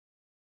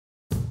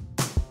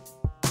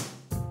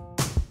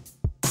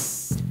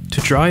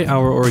dry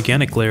our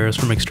organic layers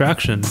from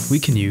extraction, we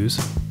can use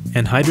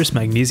anhydrous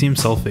magnesium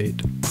sulfate.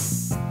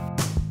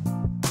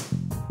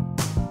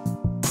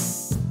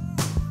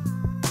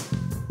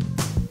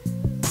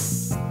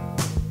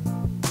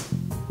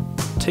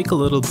 Take a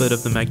little bit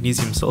of the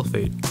magnesium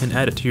sulfate and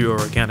add it to your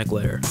organic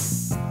layer.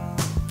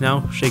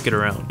 Now shake it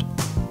around.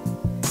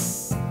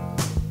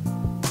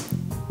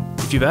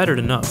 If you've added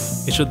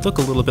enough, it should look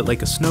a little bit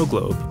like a snow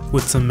globe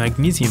with some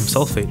magnesium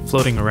sulfate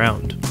floating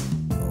around.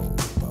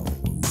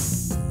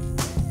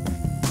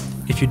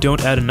 If you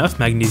don't add enough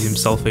magnesium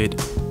sulfate,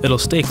 it'll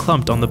stay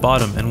clumped on the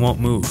bottom and won't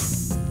move.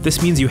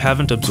 This means you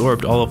haven't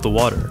absorbed all of the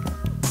water.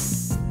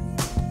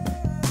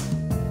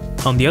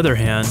 On the other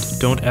hand,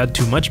 don't add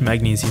too much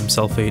magnesium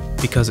sulfate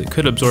because it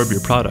could absorb your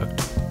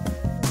product.